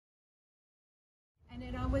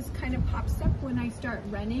always kind of pops up when I start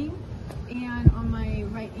running and on my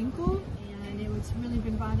right ankle, and it's really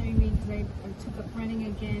been bothering me because I took up running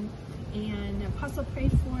again, and Apostle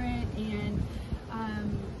prayed for it, and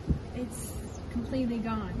it's completely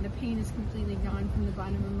gone. The pain is completely gone from the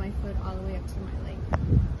bottom of my foot all the way up to my leg.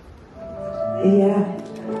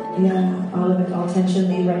 Yeah, all of it, all tension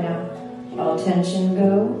leave right now. All tension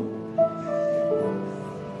go.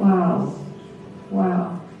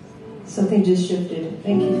 Wow. Something just shifted.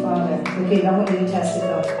 Thank you, Father. Okay, I want you to test it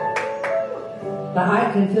though. But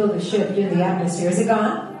I can feel the shift in the atmosphere. Is it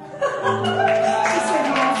gone?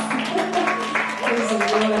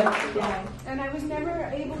 Yeah. And I was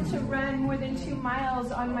never able to run more than 2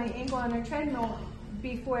 miles on my ankle on a treadmill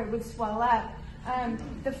before it would swell up.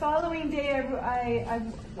 The following day, I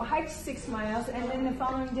hiked 6 miles, and then the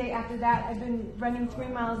following day after that, I've been running 3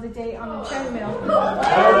 miles a day on the treadmill.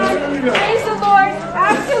 Praise the Lord!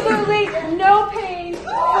 Absolutely no pain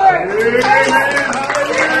for 17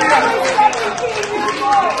 years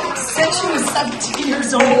old. Since she was 17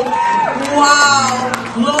 years old. Wow.